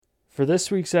For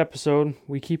this week's episode,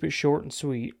 we keep it short and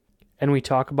sweet, and we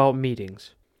talk about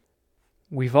meetings.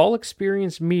 We've all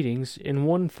experienced meetings in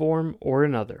one form or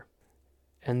another,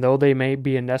 and though they may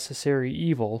be a necessary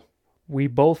evil, we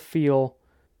both feel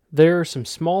there are some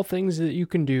small things that you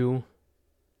can do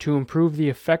to improve the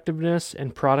effectiveness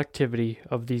and productivity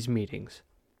of these meetings.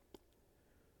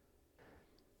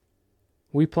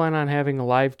 We plan on having a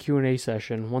live Q&A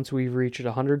session once we've reached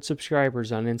 100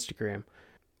 subscribers on Instagram.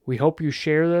 We hope you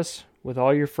share this with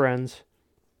all your friends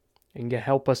and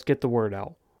help us get the word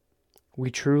out.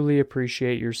 We truly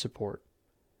appreciate your support.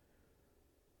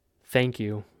 Thank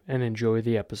you and enjoy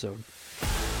the episode.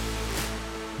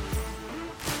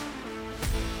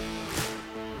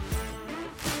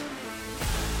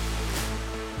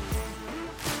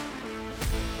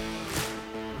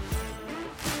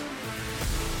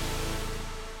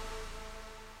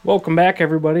 Welcome back,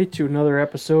 everybody, to another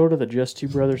episode of the Just Two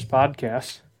Brothers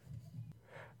podcast.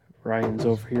 Ryan's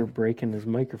over here breaking his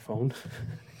microphone.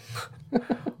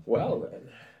 Well, then.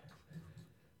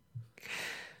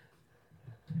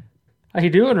 How you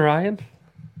doing, Ryan?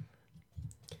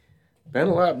 Been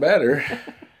a lot better.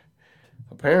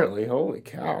 Apparently, holy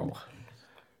cow.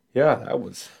 Yeah, that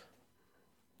was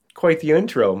quite the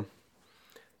intro.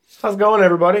 How's it going,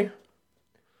 everybody?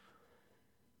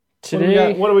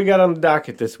 Today, What do we got on the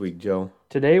docket this week, Joe?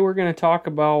 Today we're going to talk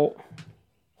about,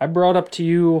 I brought up to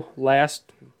you last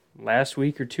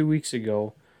week or 2 weeks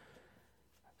ago,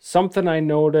 something I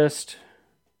noticed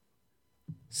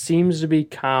seems to be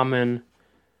common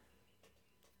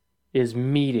is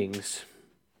meetings.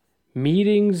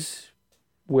 Meetings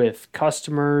with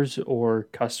customers or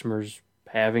customers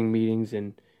having meetings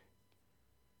in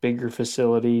bigger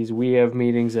facilities. We have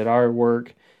meetings at our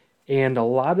work, and a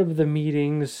lot of the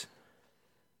meetings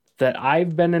that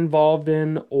I've been involved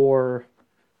in or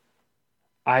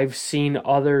I've seen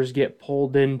others get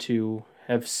pulled into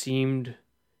have seemed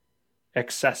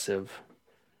excessive,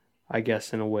 I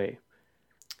guess, in a way.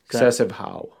 Excessive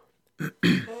how?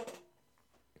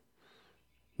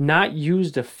 Not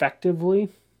used effectively.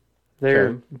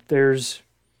 There's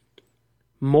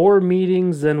more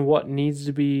meetings than what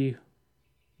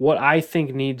I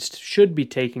think should be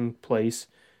taking place,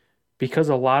 because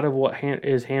a lot of what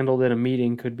is handled in a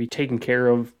meeting could be taken care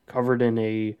of, covered in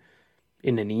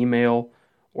an email,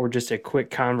 or just a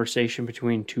quick conversation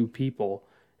between two people,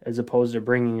 as opposed to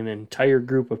bringing an entire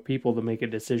group of people to make a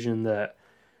decision that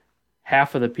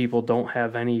half of the people don't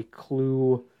have any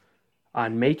clue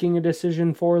on making a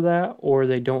decision for that, or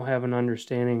they don't have an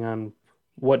understanding on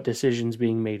what decision's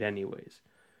being made anyways,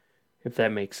 if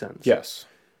that makes sense. Yes.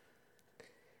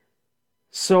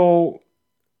 So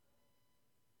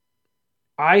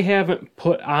I haven't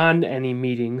put on any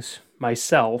meetings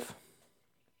myself.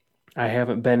 I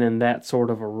haven't been in that sort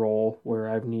of a role where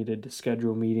I've needed to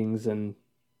schedule meetings and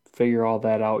figure all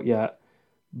that out yet.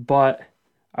 But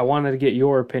I wanted to get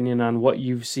your opinion on what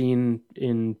you've seen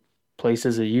in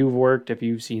places that you've worked, if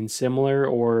you've seen similar,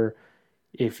 or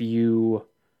if you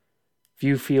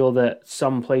feel that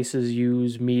some places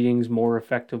use meetings more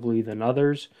effectively than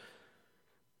others.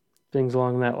 Things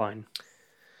along that line.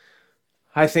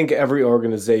 I think every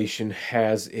organization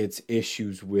has its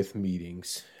issues with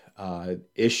meetings.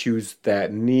 Issues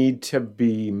that need to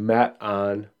be met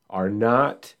on are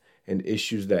not, and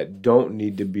issues that don't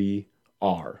need to be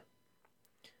are.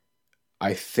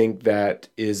 I think that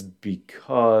is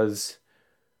because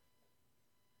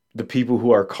the people who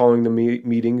are calling the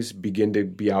meetings begin to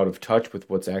be out of touch with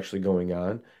what's actually going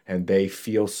on, and they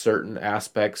feel certain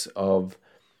aspects of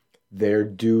their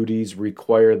duties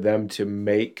require them to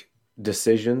make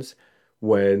decisions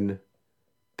when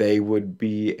they would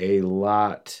be a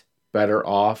lot better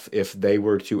off if they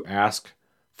were to ask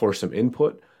for some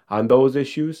input on those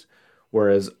issues,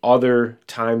 whereas other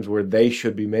times where they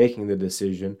should be making the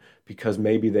decision, because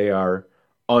maybe they are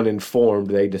uninformed,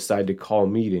 they decide to call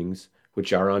meetings,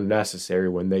 which are unnecessary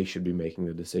when they should be making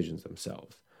the decisions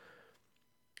themselves.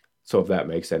 So if that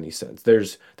makes any sense.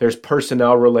 There's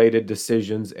personnel related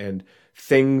decisions and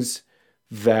things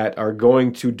that are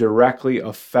going to directly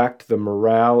affect the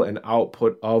morale and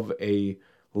output of a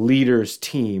leader's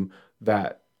team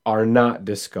that are not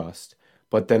discussed.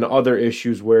 But then other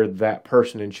issues where that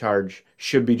person in charge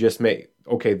should be just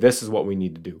okay, this is what we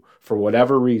need to do. For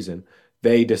whatever reason,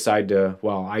 they decide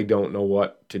I don't know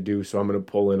what to do, so I'm going to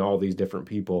pull in all these different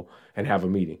people and have a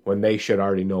meeting, when they should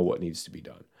already know what needs to be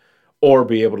done. Or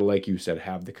be able to, like you said,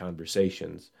 have the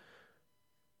conversations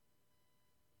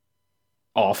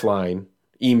offline,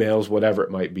 emails, whatever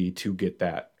it might be, to get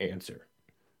that answer,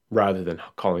 rather than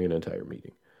calling an entire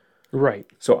meeting. Right.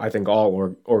 So I think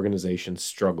all organizations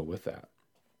struggle with that.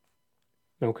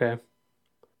 Okay.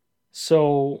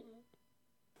 So,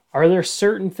 are there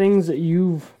certain things that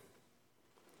you've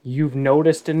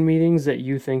noticed in meetings that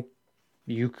you think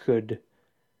you could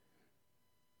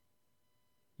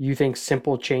you think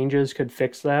simple changes could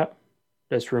fix that?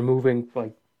 Just removing,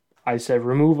 like I said,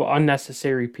 remove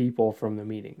unnecessary people from the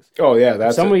meetings. Oh yeah, If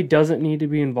that's it. somebody doesn't need to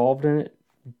be involved in it,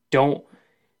 don't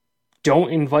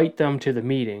don't invite them to the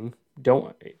meeting.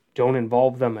 Don't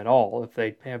involve them at all if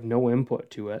they have no input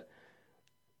to it.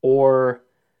 Or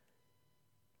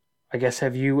I guess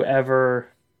have you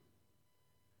ever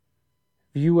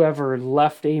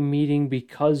left a meeting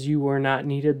because you were not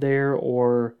needed there,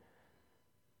 or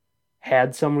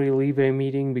had somebody leave a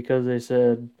meeting because they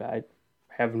said, I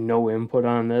have no input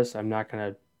on this, I'm not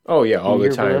going to Oh yeah, all be the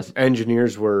here for time.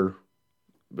 this?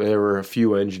 There were a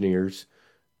few engineers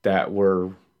that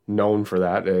were known for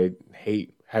that. They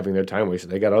hate having their time wasted.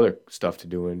 They got other stuff to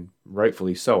do, and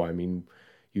rightfully so. I mean,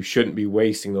 you shouldn't be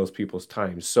wasting those people's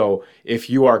time. So if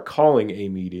you are calling a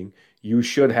meeting, you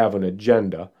should have an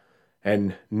agenda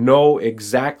and know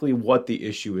exactly what the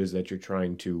issue is that you're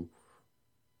trying to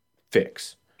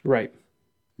fix. Right.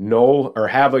 Know or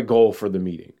have a goal for the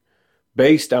meeting.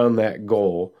 Based on that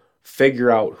goal, figure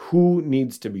out who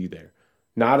needs to be there.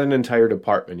 Not an entire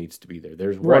department needs to be there.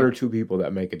 There's one Right. or two people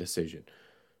that make a decision.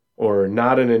 Or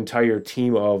not an entire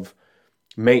team of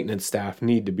maintenance staff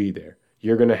need to be there.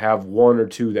 You're going to have one or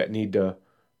two that need to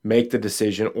make the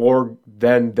decision, or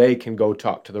then they can go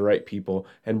talk to the right people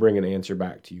and bring an answer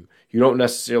back to you. You don't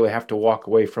necessarily have to walk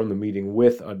away from the meeting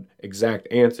with an exact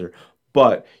answer,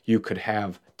 but you could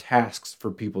have tasks for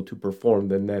people to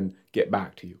perform and then get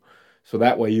back to you. So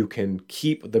that way you can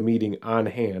keep the meeting on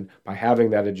hand by having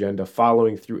that agenda,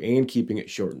 following through, and keeping it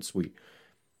short and sweet.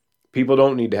 People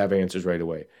don't need to have answers right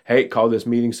away. Hey, call this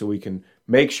meeting so we can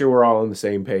make sure we're all on the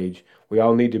same page. We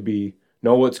all need to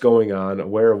know what's going on,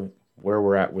 where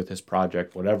we're at with this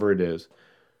project, whatever it is.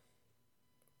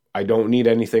 I don't need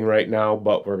anything right now,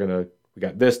 but we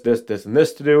got this, and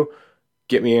this to do.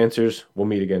 Get me answers. We'll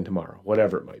meet again tomorrow,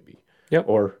 whatever it might be. Yep.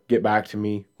 Or get back to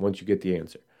me once you get the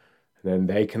answer. And then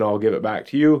they can all give it back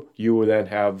to you. You will then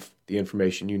have the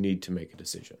information you need to make a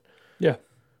decision. Yeah.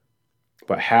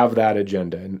 But have that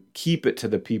agenda and keep it to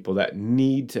the people that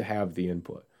need to have the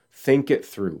input. Think it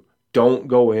through. Don't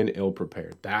go in ill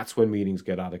prepared. That's when meetings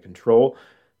get out of control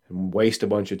and waste a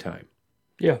bunch of time.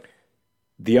 Yeah.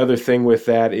 The other thing with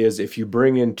that is if you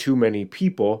bring in too many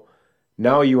people,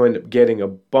 now you end up getting a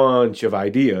bunch of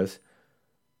ideas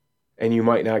and you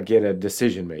might not get a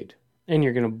decision made. And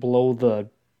you're going to blow the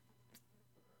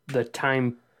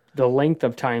time, the length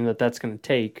of time that's going to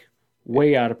take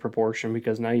way out of proportion,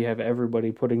 because now you have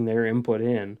everybody putting their input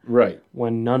in. Right.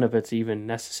 When none of it's even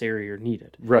necessary or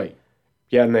needed. Right.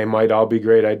 Yeah, and they might all be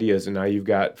great ideas, and now you've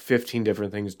got 15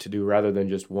 different things to do rather than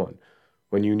just one,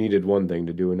 when you needed one thing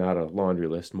to do and not a laundry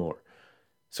list more.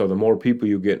 So the more people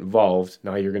you get involved,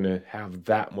 now you're going to have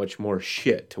that much more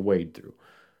shit to wade through.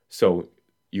 So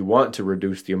you want to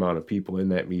reduce the amount of people in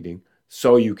that meeting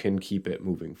so you can keep it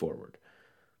moving forward.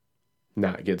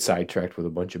 Not get sidetracked with a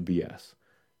bunch of BS.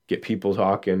 Get people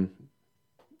talking.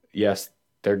 Yes,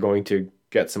 they're going to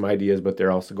get some ideas, but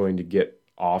they're also going to get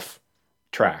off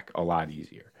track a lot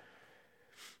easier.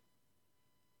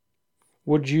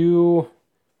 Would you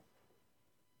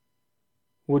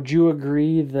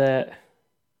agree that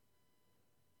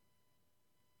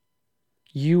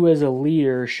you as a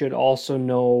leader should also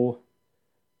know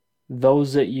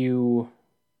those that you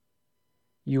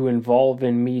involve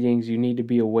in meetings? You need to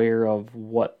be aware of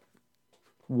what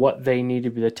they need to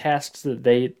be, the tasks that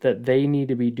they need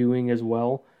to be doing as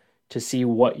well, to see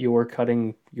what you're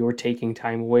taking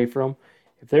time away from.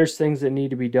 If there's things that need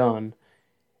to be done,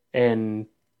 and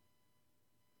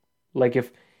like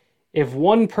if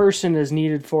one person is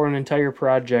needed for an entire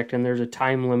project and there's a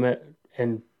time limit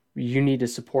and you need to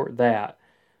support that,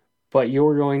 but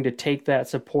you're going to take that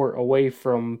support away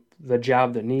from the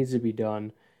job that needs to be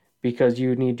done because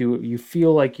you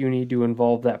feel like you need to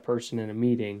involve that person in a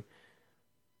meeting,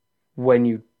 when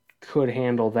you could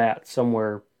handle that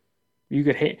somewhere. You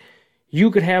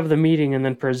could have the meeting and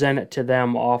then present it to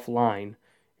them offline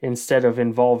instead of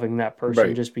involving that person,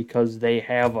 Right. just because they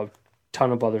have a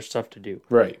ton of other stuff to do.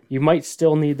 Right. You might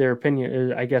still need their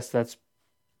opinion. I guess that's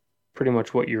pretty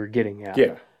much what you were getting at.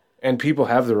 Yeah. And people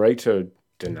have the right to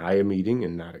deny a meeting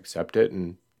and not accept it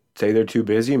and say they're too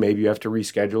busy. Maybe you have to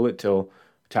reschedule it till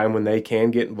a time when they can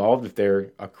get involved if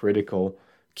they're a critical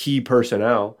key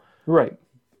personnel. Right.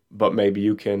 But maybe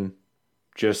you can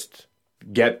just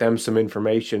get them some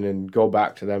information and go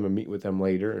back to them and meet with them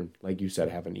later. And like you said,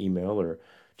 have an email or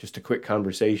just a quick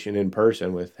conversation in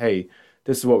person with, hey,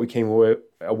 this is what we came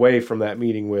away from that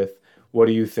meeting with. What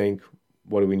do you think?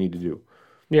 what do we need to do?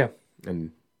 Yeah.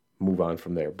 And move on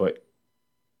from there. But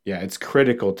yeah, it's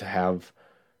critical to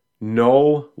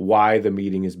know why the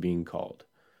meeting is being called.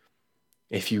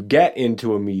 If you get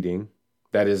into a meeting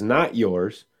that is not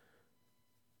yours,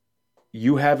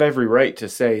 you have every right to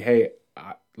say, hey,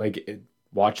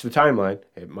 watch the timeline.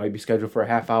 It might be scheduled for a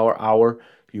half hour.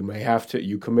 You may have to,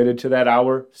 you committed to that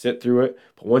hour, sit through it.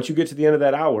 But once you get to the end of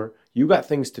that hour, you got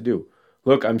things to do.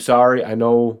 Look, I'm sorry. I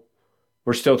know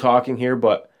we're still talking here,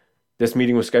 but this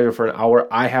meeting was scheduled for an hour.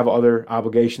 I have other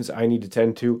obligations I need to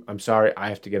tend to. I'm sorry. I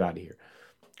have to get out of here.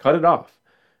 Cut it off.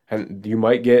 And you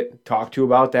might get talked to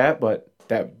about that, but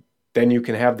then you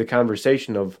can have the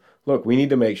conversation of, look, we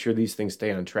need to make sure these things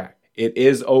stay on track. It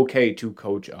is okay to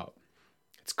coach up.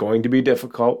 It's going to be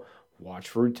difficult. Watch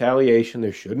for retaliation.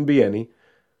 There shouldn't be any.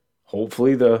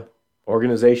 Hopefully the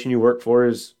organization you work for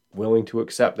is willing to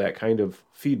accept that kind of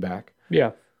feedback.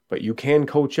 Yeah. But you can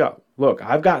coach up. Look,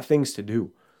 I've got things to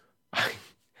do.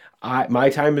 My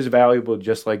time is valuable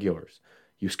just like yours.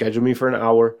 You schedule me for an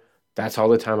hour. That's all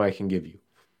the time I can give you.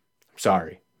 I'm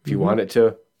sorry. If you want it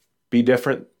to be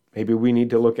different, maybe we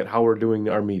need to look at how we're doing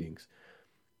our meetings.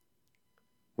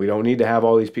 We don't need to have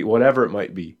all these people, whatever it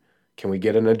might be. Can we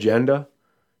get an agenda?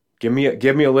 Give me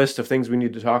a list of things we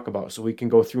need to talk about so we can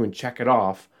go through and check it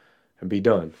off and be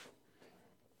done.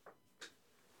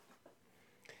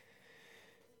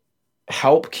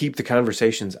 Help keep the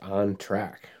conversations on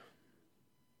track.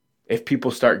 If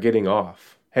people start getting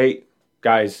off, hey,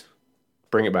 guys,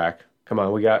 bring it back. Come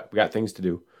on, we got things to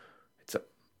do. It's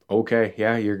okay.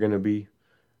 Yeah, you're going to be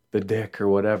the dick or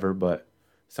whatever, but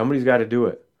somebody's got to do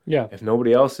it. Yeah. If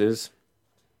nobody else is,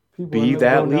 People be that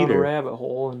down leader. a rabbit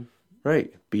hole and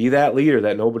Right. Be that leader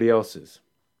that nobody else is.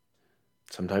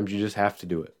 Sometimes you just have to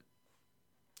do it.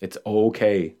 It's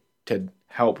okay to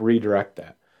help redirect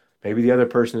that. Maybe the other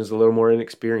person is a little more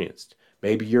inexperienced.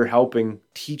 Maybe you're helping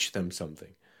teach them something.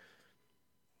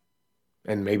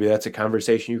 And maybe that's a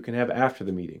conversation you can have after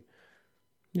the meeting.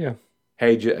 Yeah.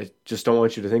 Hey, I just don't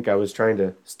want you to think I was trying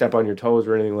to step on your toes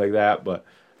or anything like that, but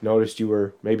noticed you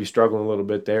were maybe struggling a little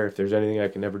bit there. If there's anything I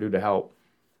can ever do to help,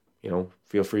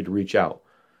 feel free to reach out.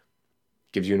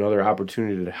 Gives you another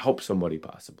opportunity to help somebody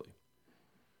possibly.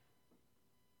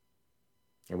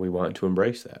 And we want to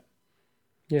embrace that.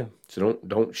 Yeah. So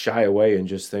don't shy away and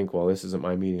just think, well, this isn't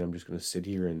my meeting. I'm just going to sit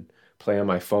here and play on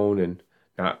my phone and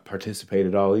not participate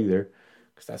at all either,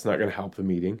 because that's not going to help the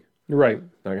meeting. Right.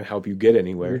 Not going to help you get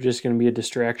anywhere. You're just going to be a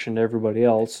distraction to everybody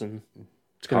else, and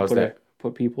it's going to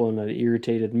put people in an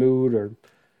irritated mood or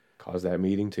cause that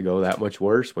meeting to go that much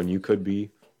worse when you could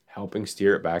be helping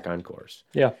steer it back on course.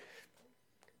 Yeah.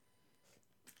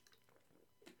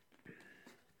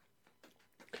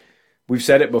 We've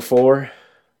said it before,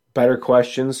 better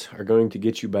questions are going to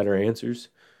get you better answers.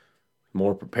 The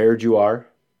more prepared you are,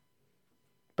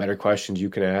 better questions you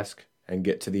can ask and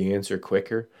get to the answer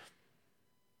quicker.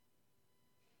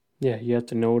 Yeah, you have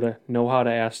to know how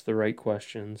to ask the right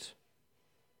questions.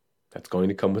 That's going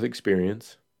to come with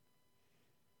experience.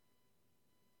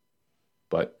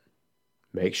 But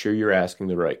make sure you're asking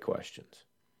the right questions.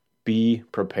 Be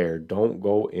prepared. Don't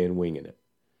go in winging it.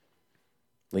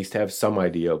 At least have some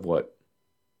idea of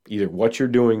either what you're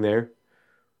doing there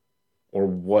or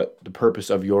what the purpose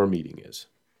of your meeting is.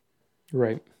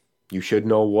 Right. You should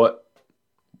know what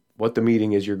the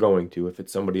meeting is you're going to. If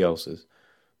it's somebody else's,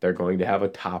 they're going to have a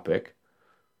topic.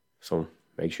 So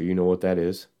make sure you know what that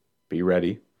is. Be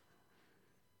ready.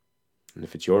 And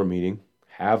if it's your meeting,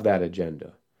 have that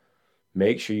agenda.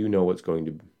 Make sure you know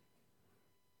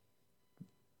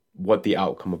what the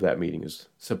outcome of that meeting is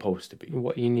supposed to be.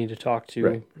 What you need to talk to,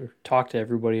 right. Or talk to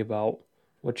everybody about,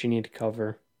 what you need to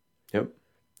cover. Yep.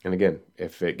 And again,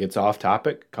 if it gets off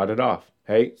topic, cut it off.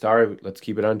 Hey, sorry, let's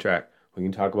keep it on track. We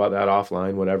can talk about that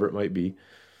offline, whatever it might be.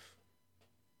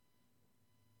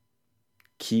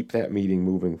 Keep that meeting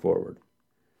moving forward.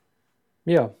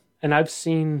 Yeah. And I've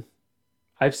seen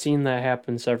that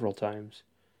happen several times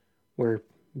where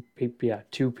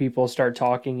two people start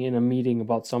talking in a meeting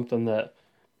about something that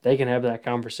they can have that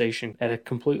conversation at a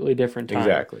completely different time.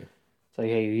 Exactly. It's like,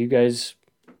 hey, you guys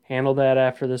handle that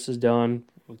after this is done.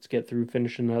 Let's get through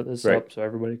finishing this right. up so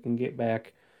everybody can get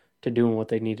back to doing what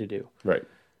they need to do. Right.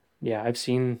 Yeah, I've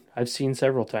seen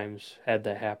several times had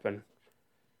that happen.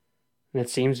 And it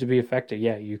seems to be effective.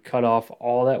 Yeah, you cut off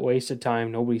all that wasted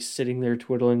time. Nobody's sitting there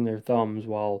twiddling their thumbs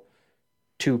while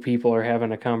two people are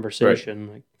having a conversation.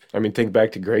 Right. I mean, think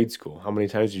back to grade school. How many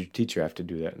times did your teacher have to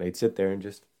do that? And they'd sit there and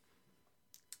just...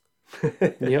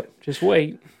 Yep, just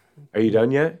wait. Are you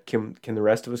done yet? Can the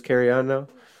rest of us carry on now?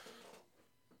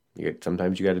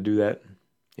 Sometimes you got to do that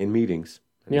in meetings.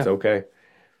 And It's okay.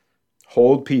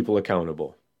 Hold people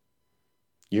accountable.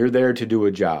 You're there to do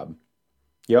a job.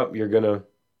 Yep, you're going to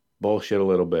bullshit a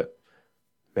little bit.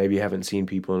 Maybe you haven't seen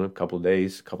people in a couple of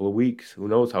days, a couple of weeks. Who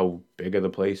knows how big of the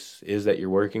place is that you're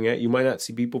working at? You might not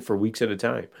see people for weeks at a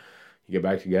time. You get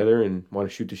back together and want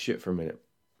to shoot the shit for a minute.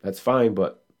 That's fine,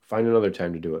 but find another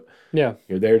time to do it. Yeah.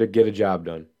 You're there to get a job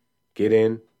done. Get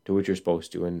in, do what you're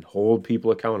supposed to, and hold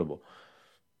people accountable.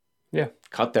 Yeah.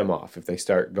 Cut them off if they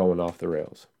start going off the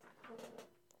rails.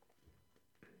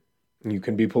 You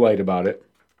can be polite about it.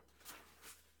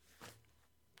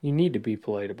 You need to be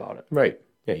polite about it. Right.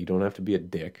 Yeah, you don't have to be a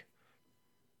dick.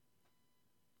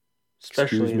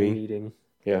 Especially in a meeting.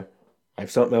 Yeah. I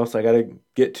have something else I got to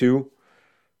get to.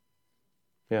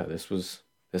 Yeah, this was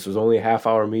only a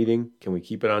half-hour meeting. Can we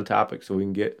keep it on topic so we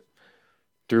can get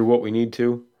through what we need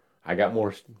to? I got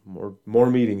more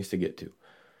meetings to get to.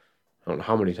 I don't know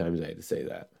how many times I had to say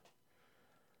that.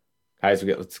 Guys,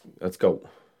 let's go.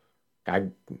 I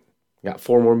got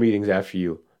 4 more meetings after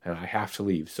you, and I have to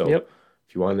leave. So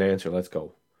if you want an answer, let's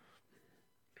go.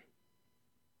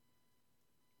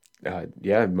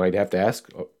 Yeah, might have to ask.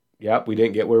 Yeah, we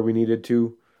didn't get where we needed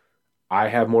to. I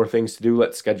have more things to do.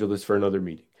 Let's schedule this for another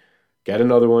meeting. Get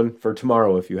another one for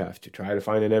tomorrow if you have to. Try to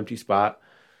find an empty spot.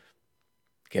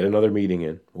 Get another meeting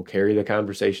in. We'll carry the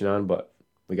conversation on, but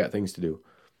we got things to do.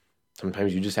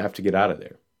 Sometimes you just have to get out of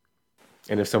there.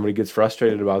 And if somebody gets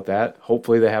frustrated about that,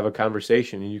 hopefully they have a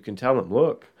conversation and you can tell them,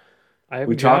 look,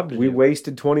 we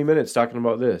wasted 20 minutes talking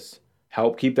about this.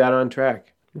 Help keep that on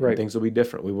track. Right. Things will be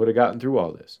different. We would have gotten through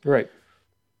all this. Right.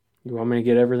 You want me to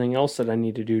get everything else that I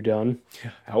need to do done?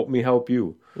 Help me help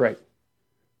you. Right.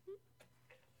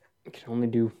 You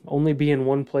can only be in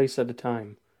one place at a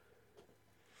time.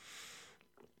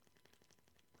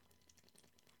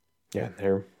 Yeah,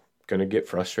 they're going to get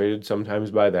frustrated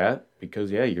sometimes by that because,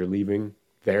 you're leaving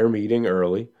their meeting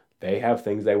early. They have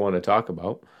things they want to talk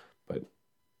about, but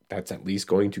that's at least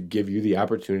going to give you the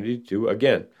opportunity to,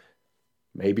 again,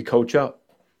 maybe coach up.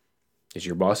 Is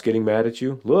your boss getting mad at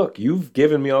you? Look, you've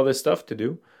given me all this stuff to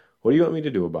do. What do you want me to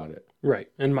do about it? Right.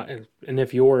 And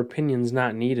if your opinion's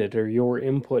not needed or your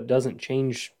input doesn't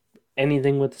change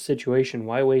anything with the situation,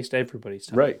 why waste everybody's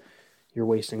time? Right. You're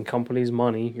wasting company's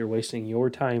money. You're wasting your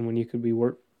time when you could be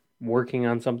working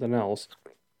on something else.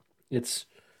 That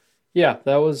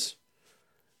was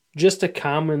just a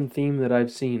common theme that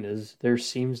I've seen is there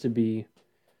seems to be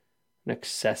an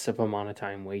excessive amount of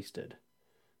time wasted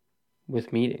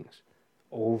with meetings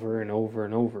over and over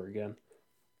and over again.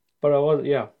 But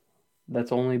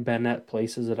that's only been at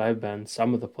places that I've been,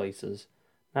 some of the places,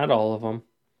 not all of them.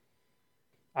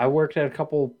 I worked at a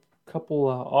couple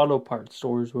auto parts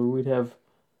stores where we'd have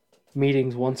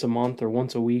meetings once a month or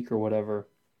once a week or whatever,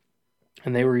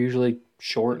 and they were usually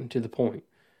short and to the point.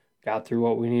 Got through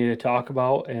what we needed to talk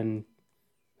about, and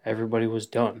everybody was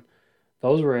done.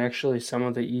 Those were actually some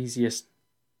of the easiest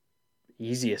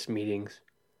meetings.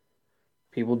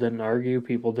 People didn't argue.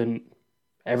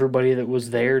 Everybody that was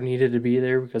there needed to be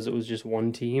there because it was just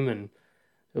one team and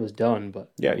it was done.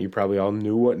 But yeah, you probably all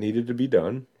knew what needed to be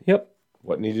done. Yep.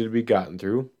 What needed to be gotten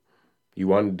through. You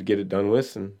wanted to get it done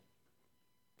with, and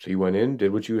so you went in,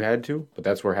 did what you had to. But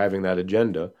that's where having that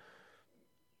agenda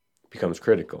becomes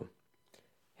critical.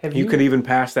 You could even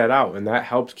pass that out, and that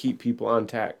helps keep people on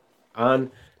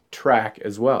track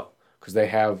as well, because they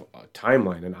have a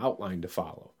timeline, an outline to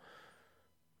follow.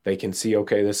 They can see,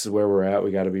 okay, this is where we're at.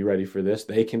 We got to be ready for this.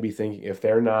 They can be thinking, if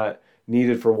they're not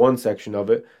needed for one section of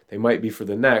it, they might be for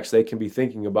the next. They can be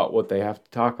thinking about what they have to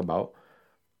talk about.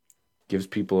 Gives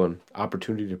people an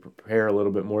opportunity to prepare a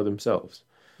little bit more themselves.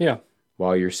 Yeah.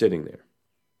 While you're sitting there.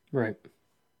 Right.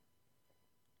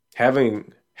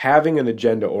 Having an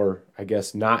agenda, or I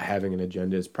guess not having an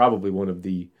agenda, is probably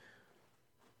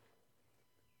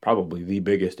the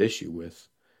biggest issue with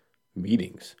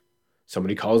meetings.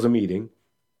 Somebody calls a meeting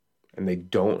and they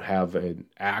don't have an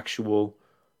actual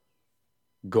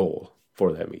goal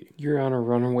for that meeting. You're on a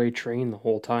runaway train the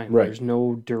whole time. Right. There's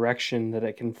no direction that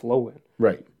it can flow in.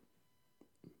 Right.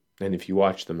 And if you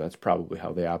watch them, that's probably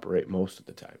how they operate most of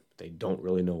the time. They don't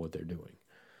really know what they're doing.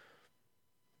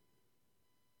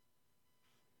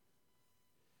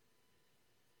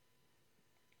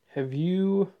 Have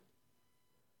you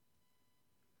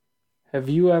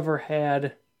ever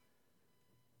had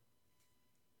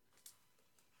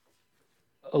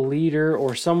a leader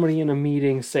or somebody in a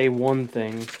meeting say one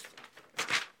thing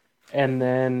and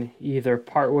then either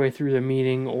partway through the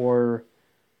meeting or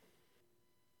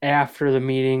after the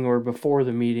meeting or before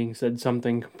the meeting said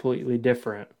something completely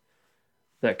different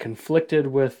that conflicted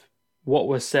with what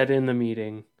was said in the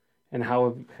meeting? And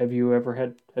have you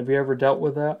ever dealt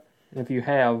with that? And if you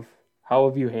have, how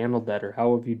have you handled that, or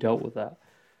how have you dealt with that?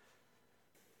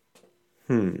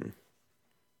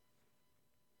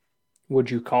 Would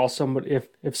you call somebody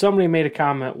if somebody made a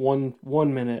comment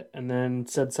one minute and then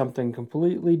said something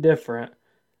completely different?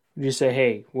 Would you say,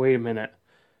 "Hey, wait a minute.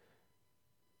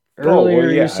 Earlier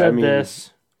you said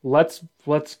this. Let's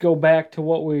go back to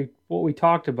what we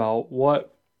talked about.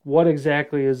 What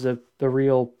exactly is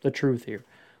the truth here?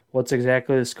 What's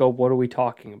exactly the scope? What are we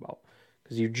talking about?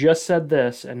 Because you just said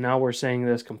this, and now we're saying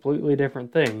this completely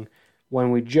different thing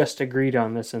when we just agreed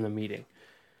on this in the meeting.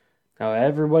 Now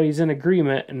everybody's in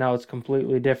agreement, and now it's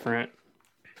completely different.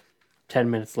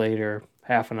 10 minutes later,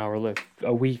 half an hour later,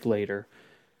 a week later,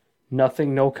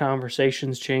 nothing, no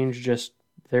conversations changed, just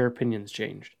their opinions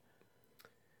changed.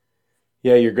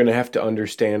 Yeah, you're going to have to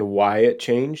understand why it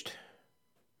changed.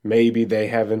 Maybe they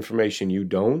have information you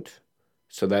don't.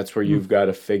 So that's where you've got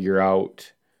to figure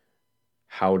out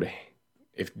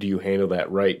do you handle that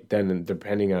right? Then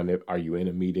depending on are you in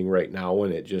a meeting right now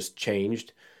and it just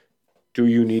changed? Do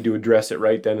you need to address it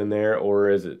right then and there, or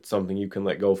is it something you can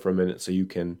let go for a minute so you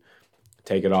can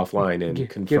take it offline and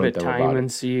confront them about it? Give it time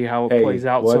and see how it plays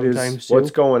out sometimes too.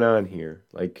 What's going on here?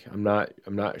 Like, I'm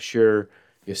not sure.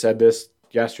 You said this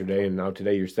yesterday and now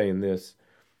today you're saying this.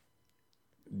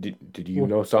 Did you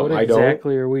know something I don't? What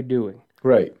exactly are we doing?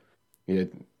 Right. Yeah,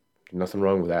 nothing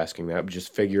wrong with asking that, but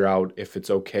just figure out if it's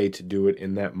okay to do it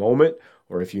in that moment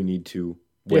or if you need to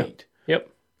wait. Yep.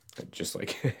 Just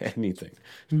like anything.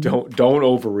 Don't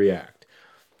overreact.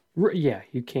 Yeah,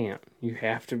 you can't. You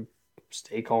have to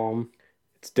stay calm.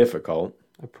 It's difficult.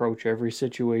 Approach every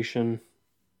situation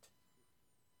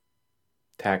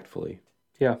tactfully.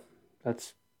 Yeah,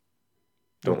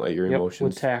 don't let your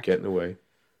emotions get in the way,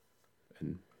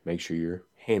 and make sure you're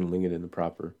handling it in the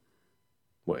proper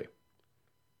way.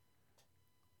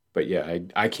 But yeah,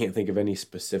 I can't think of any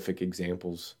specific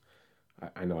examples.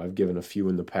 I know I've given a few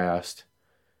in the past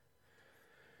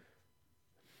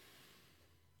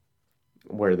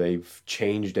where they've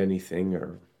changed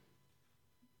anything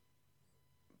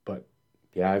but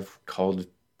yeah, I've called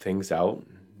things out,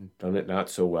 done it not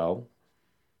so well.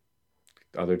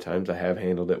 Other times I have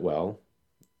handled it well.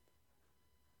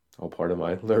 All part of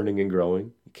my learning and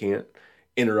growing. You can't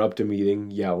interrupt a meeting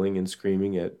yelling and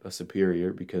screaming at a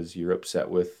superior because you're upset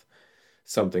with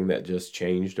something that just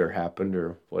changed or happened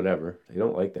or whatever. They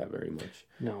don't like that very much.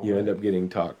 No. You end up getting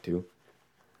talked to.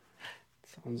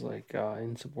 Sounds like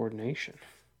insubordination.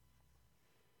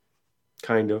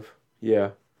 Kind of,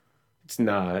 yeah. It's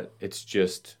not. It's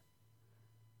just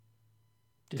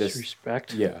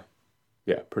disrespect. Yeah,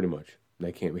 pretty much.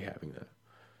 They can't be having that.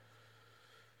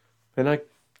 And I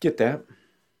get that.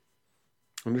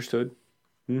 Understood.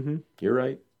 You're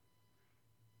right.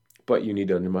 But you need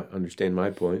to understand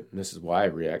my point, and this is why I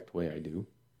react the way I do.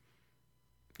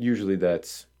 Usually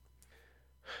it's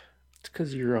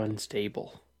because you're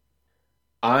unstable.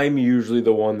 I'm usually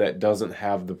the one that doesn't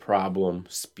have the problem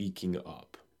speaking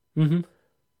up.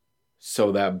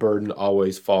 So that burden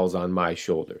always falls on my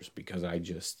shoulders because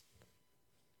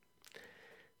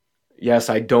yes,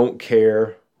 I don't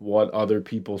care what other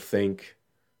people think.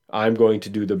 I'm going to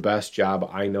do the best job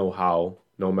I know how,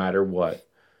 no matter what.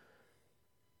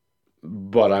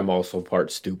 But I'm also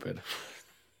part stupid.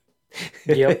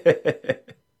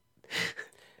 Yep.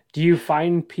 Do you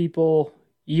find people,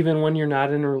 even when you're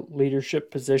not in a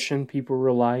leadership position, people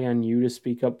rely on you to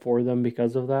speak up for them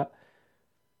because of that?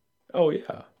 Oh,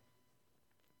 yeah.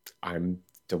 I'm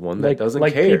the one that doesn't care.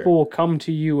 Like people will come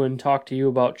to you and talk to you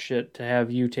about shit to have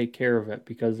you take care of it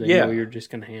because they know you're just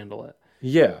going to handle it.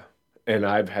 Yeah. And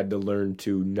I've had to learn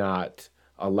to not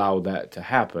allow that to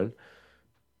happen.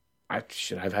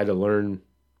 I've had to learn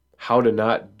how to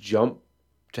not jump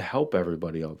to help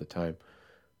everybody all the time,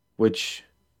 which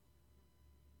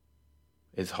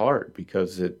is hard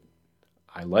because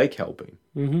I like helping.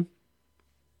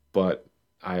 But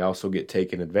I also get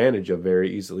taken advantage of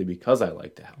very easily because I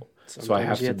like to help. Sometimes so I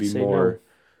have to be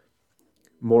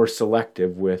more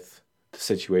selective with the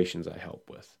situations I help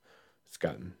with. It's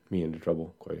gotten me into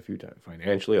trouble quite a few times.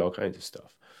 Financially, all kinds of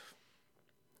stuff.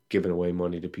 Giving away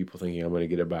money to people thinking I'm going to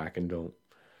get it back and don't.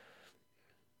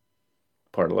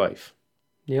 Part of life.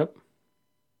 Yep.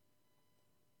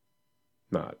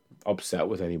 Not upset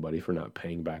with anybody for not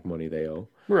paying back money they owe.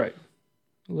 Right.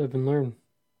 Live and learn.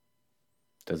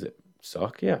 Does it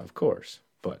suck? Yeah, of course.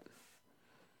 But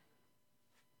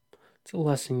it's a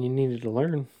lesson you needed to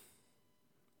learn.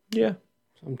 Yeah.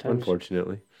 Sometimes.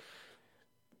 Unfortunately.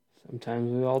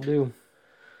 Sometimes we all do.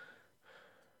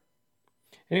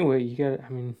 Anyway,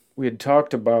 we had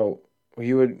talked about,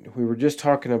 we were just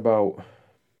talking about,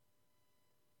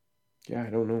 I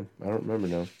don't know. I don't remember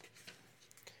now.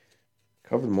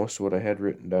 Covered most of what I had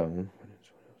written down.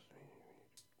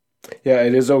 Yeah,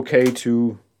 it is okay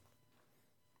to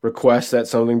request that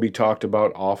something be talked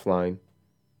about offline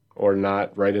or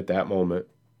not right at that moment.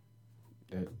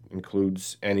 That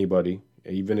includes anybody.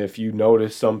 Even if you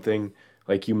notice something,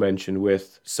 like you mentioned,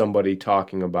 with somebody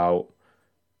talking about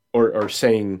or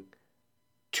saying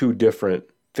two different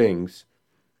things,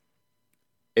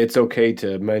 it's okay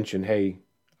to mention, hey,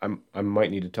 I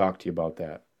might need to talk to you about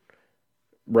that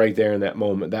right there in that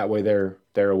moment. That way they're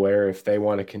aware. If they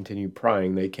want to continue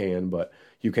prying, they can, but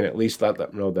you can at least let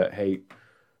them know that, hey,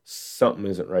 something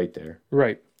isn't right there.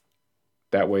 Right.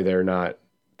 That way they're not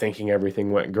thinking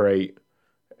everything went great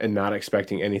and not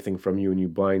expecting anything from you and you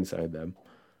blindside them.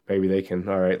 Maybe they can,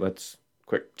 all right, let's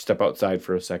quick step outside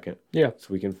for a second. Yeah. So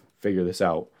we can figure this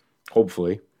out.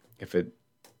 Hopefully, if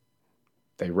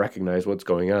they recognize what's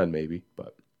going on, maybe.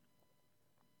 But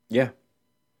yeah.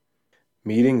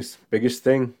 Meetings, biggest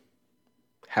thing.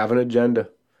 Have an agenda.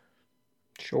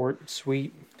 Short,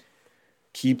 sweet.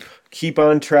 Keep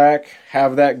on track.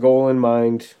 Have that goal in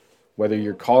mind. Whether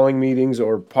you're calling meetings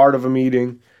or part of a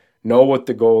meeting, know what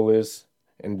the goal is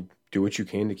and do what you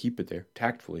can to keep it there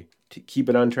tactfully. To keep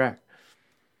it on track.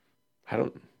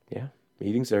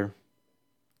 Meetings are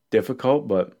difficult,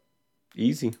 but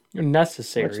easy.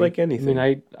 Necessary. Much like anything. I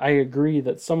mean, I agree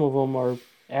that some of them are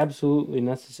absolutely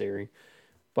necessary,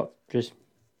 but just,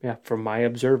 from my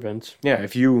observance. Yeah,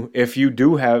 if you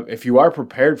are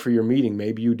prepared for your meeting,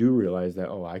 maybe you do realize that,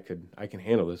 I can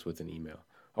handle this with an email.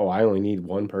 Oh, I only need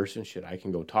one person. Shit, I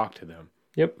can go talk to them.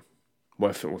 Yep.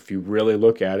 Well, if you really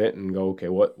look at it and go, okay,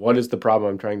 what is the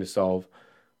problem I'm trying to solve?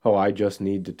 Oh, I just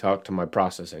need to talk to my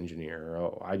process engineer.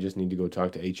 Or, I just need to go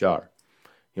talk to HR.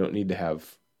 You don't need to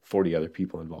have 40 other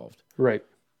people involved. Right.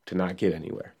 To not get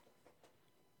anywhere.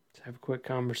 Just have a quick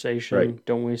conversation. Right.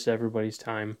 Don't waste everybody's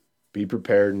time. Be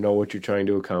prepared. Know what you're trying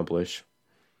to accomplish.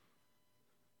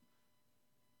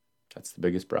 That's the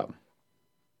biggest problem.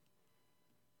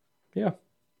 Yeah.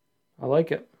 I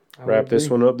like it. Wrap this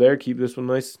one up there. Keep this one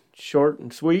nice, short,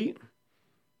 and sweet.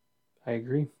 I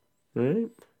agree. All right.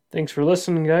 Thanks for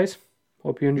listening, guys.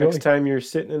 Hope you enjoy. Next time you're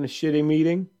sitting in a shitty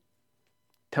meeting,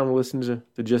 tell them to listen to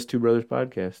the Just Two Brothers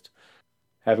podcast.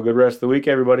 Have a good rest of the week,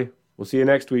 everybody. We'll see you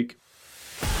next week.